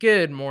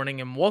Good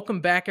morning and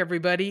welcome back,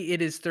 everybody.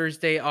 It is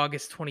Thursday,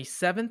 August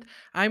 27th.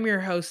 I'm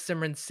your host,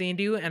 Simran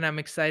Sandhu, and I'm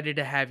excited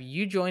to have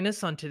you join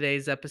us on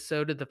today's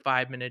episode of the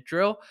 5 Minute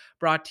Drill,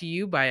 brought to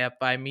you by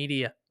Up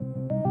Media.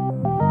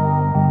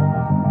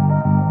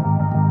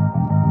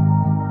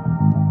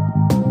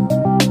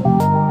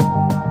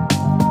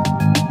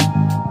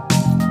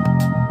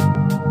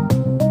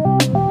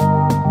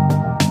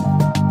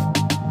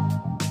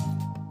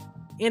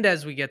 And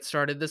as we get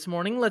started this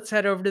morning, let's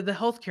head over to the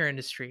healthcare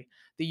industry.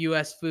 The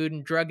U.S. Food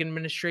and Drug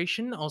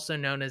Administration, also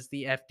known as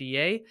the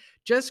FDA,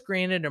 just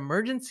granted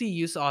emergency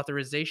use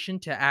authorization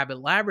to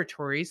Abbott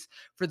Laboratories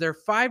for their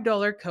 $5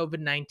 COVID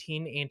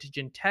 19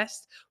 antigen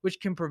test, which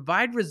can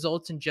provide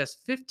results in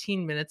just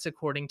 15 minutes,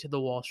 according to the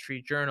Wall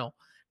Street Journal.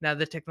 Now,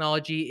 the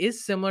technology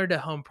is similar to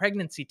home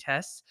pregnancy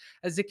tests,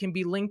 as it can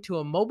be linked to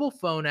a mobile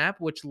phone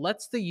app which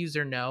lets the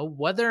user know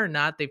whether or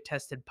not they've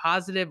tested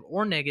positive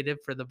or negative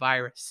for the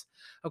virus.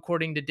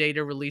 According to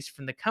data released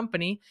from the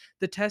company,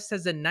 the test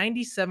has a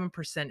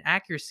 97%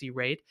 accuracy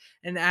rate,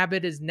 and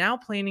Abbott is now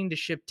planning to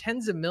ship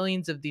tens of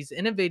millions of these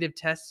innovative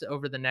tests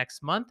over the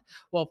next month,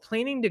 while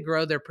planning to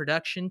grow their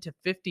production to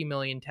 50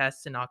 million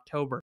tests in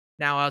October.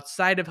 Now,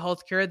 outside of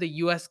healthcare, the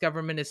US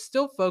government is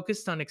still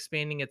focused on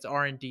expanding its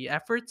R&D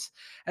efforts,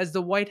 as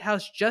the White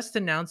House just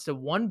announced a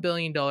 $1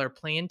 billion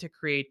plan to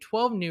create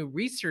 12 new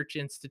research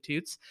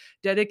institutes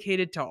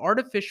dedicated to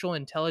artificial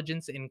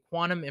intelligence and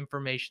quantum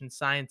information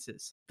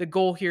sciences. The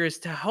goal here is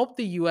to help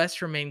the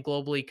US remain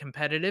globally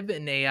competitive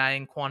in AI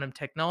and quantum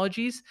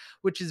technologies,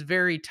 which is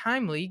very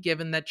timely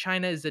given that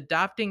China is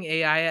adopting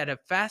AI at a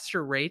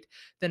faster rate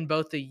than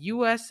both the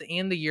US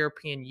and the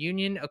European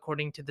Union,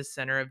 according to the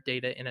Center of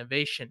Data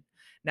Innovation.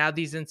 Now,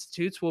 these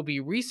institutes will be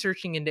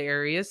researching into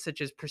areas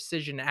such as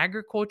precision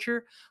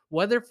agriculture,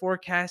 weather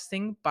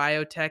forecasting,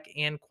 biotech,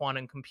 and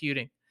quantum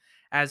computing.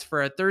 As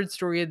for our third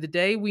story of the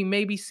day, we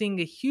may be seeing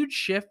a huge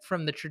shift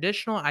from the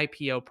traditional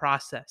IPO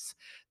process.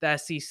 The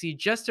SEC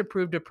just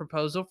approved a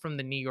proposal from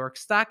the New York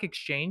Stock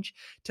Exchange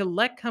to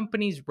let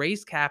companies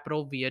raise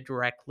capital via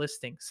direct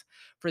listings.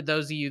 For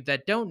those of you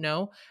that don't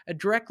know, a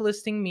direct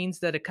listing means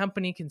that a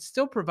company can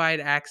still provide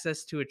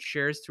access to its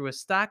shares through a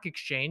stock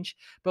exchange,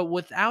 but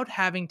without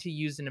having to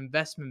use an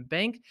investment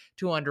bank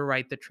to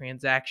underwrite the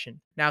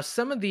transaction. Now,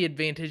 some of the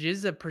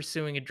advantages of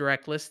pursuing a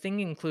direct listing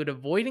include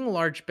avoiding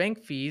large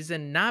bank fees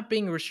and not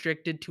being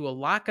restricted to a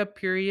lockup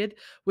period,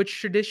 which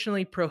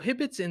traditionally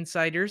prohibits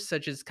insiders,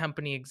 such as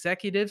company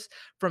executives,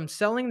 from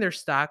selling their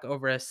stock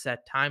over a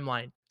set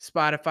timeline.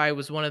 Spotify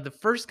was one of the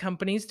first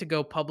companies to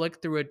go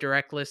public through a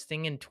direct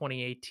listing in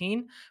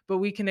 2018, but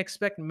we can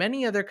expect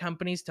many other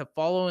companies to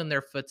follow in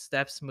their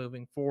footsteps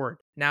moving forward.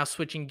 Now,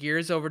 switching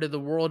gears over to the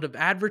world of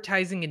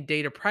advertising and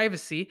data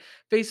privacy,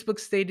 Facebook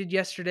stated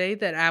yesterday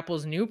that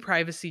Apple's new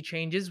privacy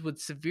changes would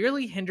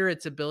severely hinder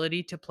its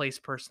ability to place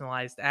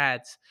personalized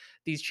ads.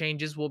 These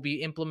changes will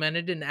be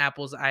implemented in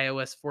Apple's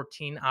iOS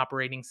 14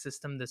 operating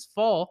system this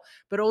fall,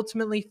 but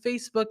ultimately,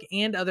 Facebook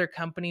and other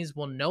companies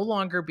will no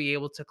longer be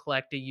able to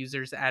collect a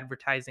user's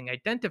advertising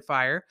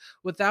identifier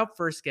without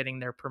first getting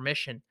their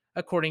permission.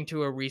 According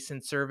to a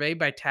recent survey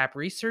by Tap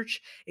Research,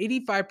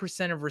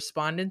 85% of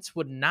respondents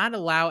would not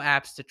allow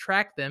apps to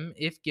track them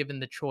if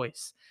given the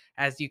choice.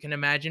 As you can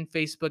imagine,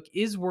 Facebook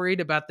is worried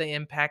about the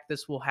impact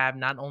this will have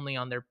not only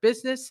on their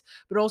business,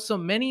 but also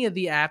many of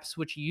the apps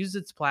which use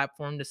its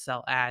platform to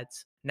sell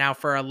ads. Now,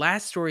 for our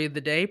last story of the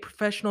day,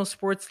 professional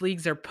sports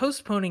leagues are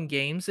postponing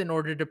games in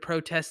order to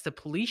protest the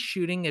police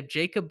shooting of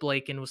Jacob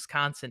Blake in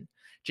Wisconsin.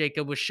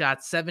 Jacob was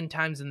shot 7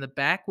 times in the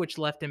back, which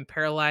left him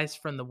paralyzed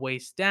from the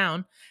waist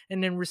down.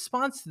 And in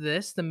response to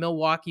this, the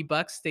Milwaukee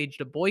Bucks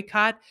staged a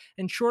boycott,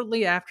 and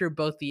shortly after,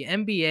 both the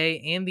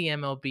NBA and the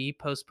MLB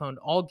postponed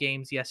all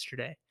games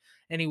yesterday.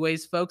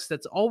 Anyways, folks,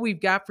 that's all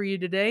we've got for you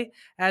today.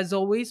 As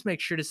always, make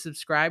sure to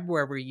subscribe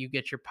wherever you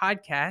get your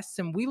podcasts,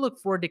 and we look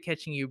forward to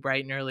catching you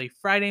bright and early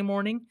Friday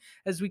morning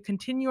as we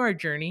continue our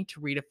journey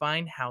to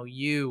redefine how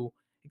you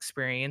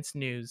experience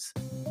news.